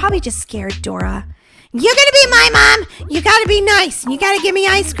 she's probably just scared, Dora. You're going to be my mom. You got to be nice. And you got to give me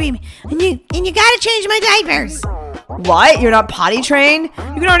ice cream. And you got to change my diapers. What? You're not potty trained?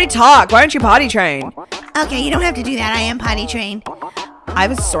 You can already talk. Why aren't you potty trained? Okay, you don't have to do that. I am potty trained. I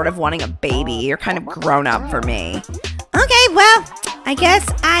was sort of wanting a baby. You're kind of grown up for me. Okay, well, I guess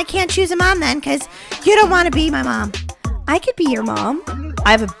I can't choose a mom then because you don't want to be my mom. I could be your mom.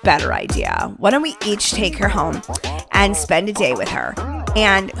 I have a better idea. Why don't we each take her home and spend a day with her?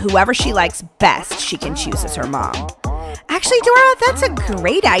 And whoever she likes best, she can choose as her mom. Actually, Dora, that's a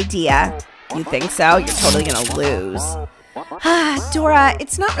great idea. You think so? You're totally gonna lose. Dora,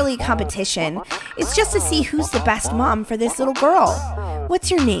 it's not really a competition. It's just to see who's the best mom for this little girl. What's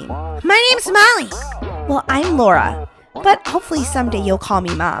your name? My name's Molly. Well, I'm Laura, but hopefully someday you'll call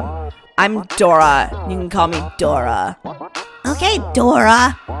me Mom. I'm Dora. You can call me Dora. Okay,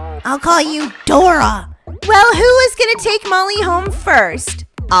 Dora. I'll call you Dora. Well, who is gonna take Molly home first?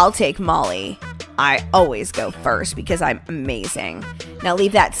 I'll take Molly. I always go first because I'm amazing. Now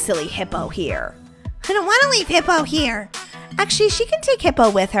leave that silly hippo here. I don't want to leave Hippo here. Actually, she can take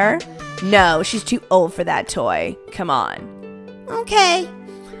Hippo with her. No, she's too old for that toy. Come on. Okay.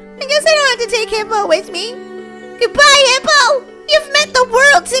 I guess I don't have to take Hippo with me. Goodbye, Hippo. You've meant the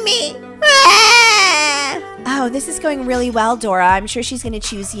world to me. Oh, this is going really well, Dora. I'm sure she's going to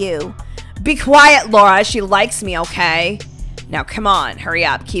choose you. Be quiet, Laura. She likes me, okay? Now, come on. Hurry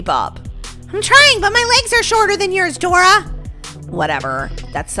up. Keep up. I'm trying, but my legs are shorter than yours, Dora. Whatever.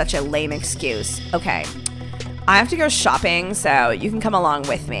 That's such a lame excuse. Okay. I have to go shopping, so you can come along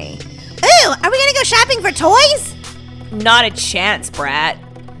with me. Ooh, are we gonna go shopping for toys? Not a chance, Brat.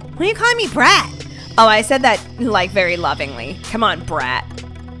 Why are you calling me Brat? Oh, I said that, like, very lovingly. Come on, Brat.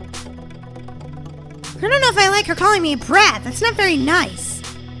 I don't know if I like her calling me a brat. That's not very nice.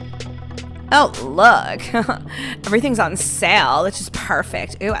 Oh, look. Everything's on sale. It's just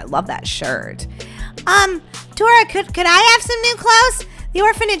perfect. Ooh, I love that shirt. Dora, could I have some new clothes? The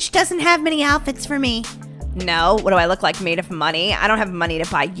orphanage doesn't have many outfits for me. No, what do I look like, made of money? I don't have money to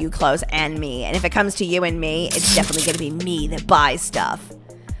buy you clothes and me. And if it comes to you and me, it's definitely gonna be me that buys stuff.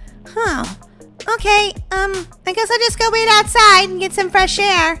 Huh. Okay, I guess I'll just go wait outside and get some fresh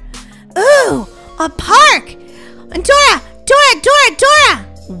air. Ooh, a park! Dora!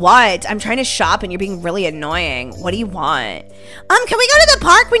 What? I'm trying to shop and you're being really annoying. What do you want? Can we go to the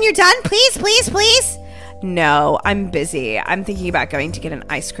park when you're done? Please? No, I'm busy. I'm thinking about going to get an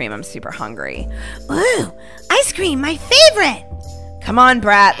ice cream. I'm super hungry. Ooh, ice cream, my favorite. Come on,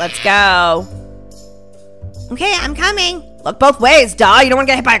 Brat, let's go. Okay, I'm coming. Look both ways, duh. You don't want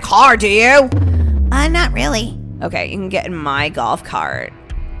to get hit by a car, do you? Not really. Okay, you can get in my golf cart.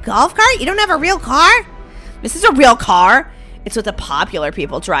 Golf cart? You don't have a real car? This is a real car. It's what the popular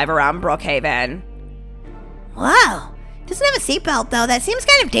people drive around Brookhaven. Whoa. Doesn't have a seatbelt, though. That seems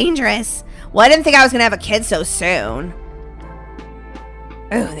kind of dangerous. Well, I didn't think I was going to have a kid so soon.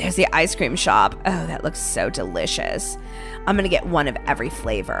 Oh, there's the ice cream shop. Oh, that looks so delicious. I'm going to get one of every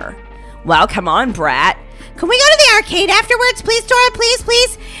flavor. Well, come on, brat. Can we go to the arcade afterwards, please, Dora? Please,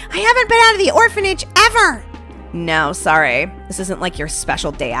 please. I haven't been out of the orphanage ever. No, sorry. This isn't like your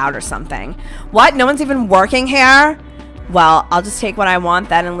special day out or something. What? No one's even working here? Well, I'll just take what I want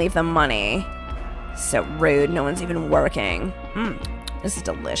then and leave them money. So rude. No one's even working. This is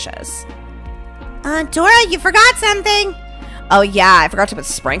delicious. Dora, you forgot something. Oh, yeah. I forgot to put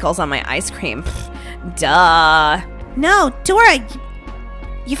sprinkles on my ice cream. Duh. No, Dora,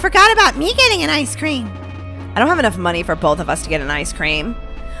 you forgot about me getting an ice cream. I don't have enough money for both of us to get an ice cream.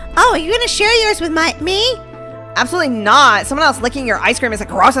 Oh, are you going to share yours with me? Absolutely not. Someone else licking your ice cream is the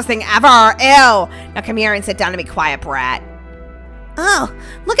grossest thing ever. Ew. Now come here and sit down and be quiet, brat. Oh,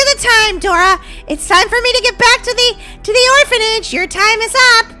 look at the time, Dora. It's time for me to get back to the orphanage. Your time is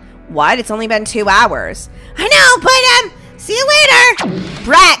up. What? It's only been 2 hours. I know, but see you later.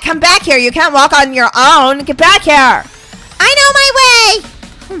 Brat, come back here. You can't walk on your own. Get back here. I know my way.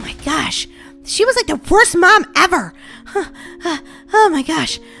 Oh my gosh. She was like the worst mom ever. Oh my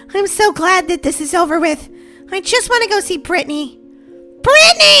gosh. I'm so glad that this is over with. I just want to go see Brittany.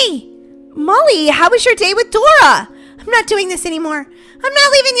 Brittany! Molly, how was your day with Dora? I'm not doing this anymore. I'm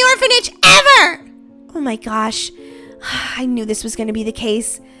not leaving the orphanage ever. Oh my gosh. I knew this was going to be the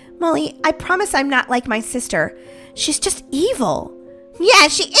case. Molly, I promise I'm not like my sister. She's just evil. Yeah,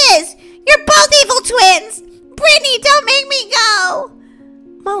 she is. You're both evil twins. Brittany, don't make me go.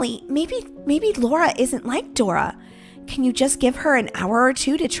 Molly, maybe Laura isn't like Dora. Can you just give her an hour or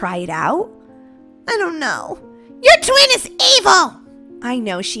two to try it out? I don't know. Your twin is evil. I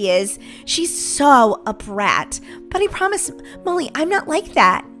know she is. She's so a brat. But I promise, Molly, I'm not like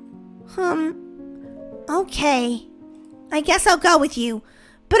that. Okay. I guess I'll go with you.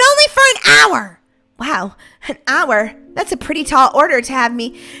 But only for an hour. Wow, an hour? That's a pretty tall order to have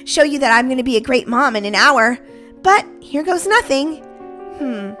me show you that I'm going to be a great mom in an hour. But here goes nothing.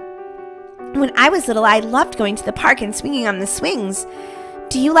 When I was little, I loved going to the park and swinging on the swings.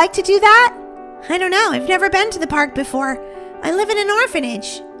 Do you like to do that? I don't know. I've never been to the park before. I live in an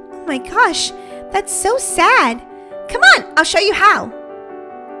orphanage. Oh my gosh, that's so sad. Come on, I'll show you how.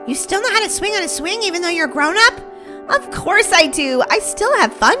 You still know how to swing on a swing even though you're grown up? Of course I do. I still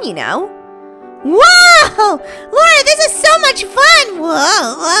have fun, you know. Whoa! Laura, this is so much fun!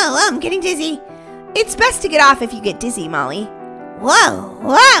 Whoa, I'm getting dizzy. It's best to get off if you get dizzy, Molly. Whoa!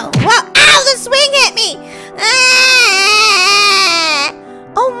 Ow, the swing hit me! Ah!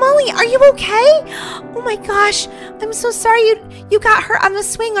 Oh, Molly, are you okay? Oh my gosh, I'm so sorry you got hurt on the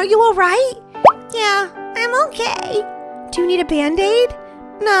swing. Are you all right? Yeah, I'm okay. Do you need a Band-Aid?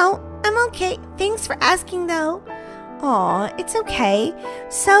 No, I'm okay. Thanks for asking, though. Aw, it's okay.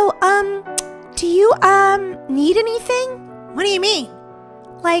 So, do you, need anything? What do you mean?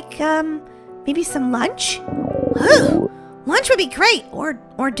 Like, maybe some lunch? Ooh, lunch would be great, or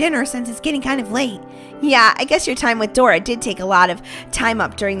dinner since it's getting kind of late. Yeah, I guess your time with Dora did take a lot of time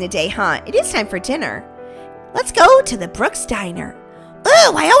up during the day, huh? It is time for dinner. Let's go to the Brooks Diner.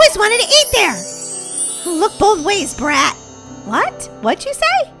 Ooh, I always wanted to eat there. Look both ways, brat. What? What'd you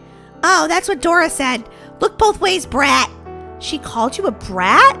say? Oh, that's what Dora said. Look both ways, brat. She called you a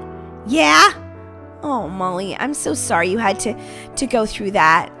brat? Yeah. Oh, Molly, I'm so sorry you had to go through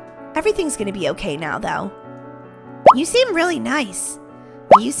that. Everything's gonna be okay now, though. You seem really nice.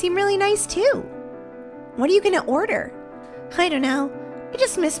 You seem really nice, too. What are you gonna order? I don't know. I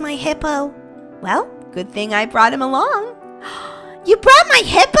just miss my hippo. Well, good thing I brought him along. You brought my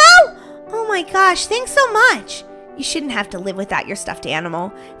hippo? Oh my gosh, thanks so much. You shouldn't have to live without your stuffed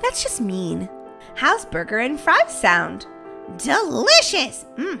animal. That's just mean. How's burger and fries sound? Delicious.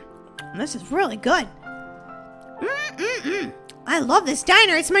 This is really good. I love this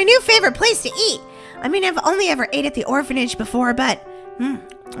diner. It's my new favorite place to eat. I mean, I've only ever ate at the orphanage before, but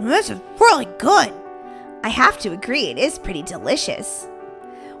this is really good. I have to agree, it is pretty delicious.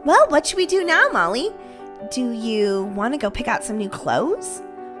 Well, what should we do now, Molly? Do you want to go pick out some new clothes?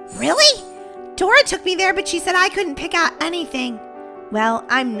 Really? Dora took me there, but she said I couldn't pick out anything. Well,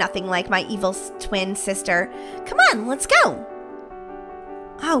 I'm nothing like my evil twin sister. Come on, let's go.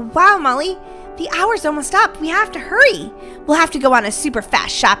 Oh, wow, Molly. The hour's almost up. We have to hurry. We'll have to go on a super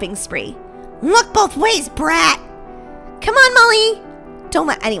fast shopping spree. Look both ways, brat. Come on, Molly. Don't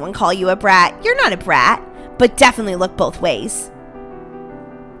let anyone call you a brat. You're not a brat, but definitely look both ways.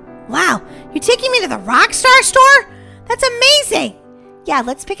 Wow, you're taking me to the Rockstar store? That's amazing. Yeah,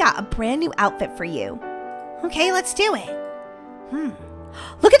 let's pick out a brand new outfit for you. Okay, let's do it.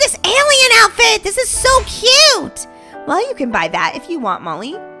 Look at this alien outfit. This is so cute. Well, you can buy that if you want,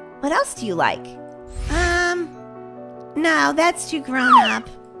 Molly. What else do you like? No, that's too grown up.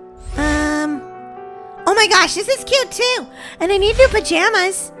 Oh my gosh, this is cute too. And I need new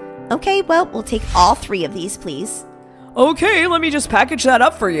pajamas. Okay, well, we'll take all 3 of these, please. Okay, let me just package that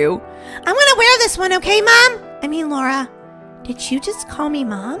up for you. I'm gonna wear this one, okay, Mom? I mean, Laura, did you just call me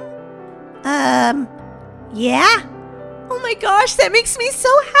Mom? Yeah? Oh my gosh, that makes me so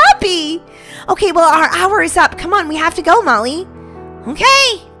happy. Okay, well, our hour is up. Come on, we have to go, Molly.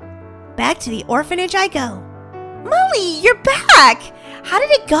 Okay. Back to the orphanage I go. Molly, you're back. How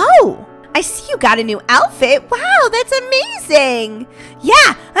did it go? I see you got a new outfit. Wow, that's amazing. Yeah,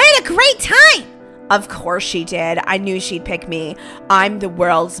 I had a great time. Of course she did. I knew she'd pick me. I'm the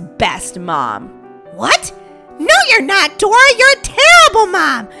world's best mom. What? No, you're not, Dora. You're a terrible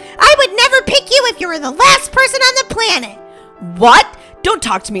mom. I would never pick you if you were the last person on the planet. What? Don't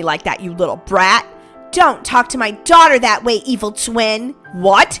talk to me like that, you little brat. Don't talk to my daughter that way, evil twin.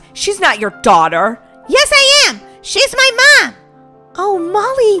 What? She's not your daughter. Yes, I am. She's my mom. Oh,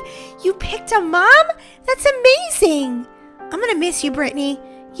 Molly, you picked a mom? That's amazing. I'm gonna miss you, Brittany.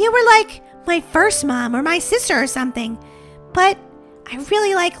 You were like my first mom or my sister or something. But I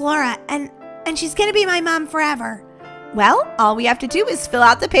really like Laura, and she's gonna be my mom forever. Well, all we have to do is fill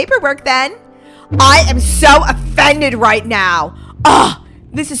out the paperwork then. I am so offended right now. Ugh,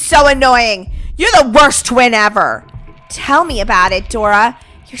 this is so annoying. You're the worst twin ever. Tell me about it, Dora.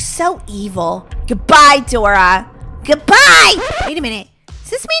 You're so evil. Goodbye, Dora. Goodbye! Wait a minute.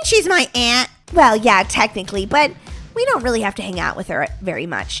 Does this mean she's my aunt? Well, yeah, technically, but we don't really have to hang out with her very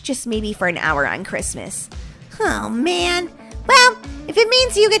much. Just maybe for an hour on Christmas. Oh, man. Well, if it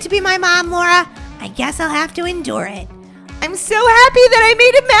means you get to be my mom, Laura, I guess I'll have to endure it. I'm so happy that I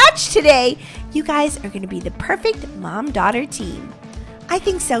made a match today. You guys are going to be the perfect mom-daughter team. I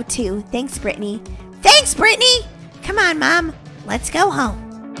think so, too. Thanks, Brittany. Thanks, Brittany. Come on, Mom. Let's go home.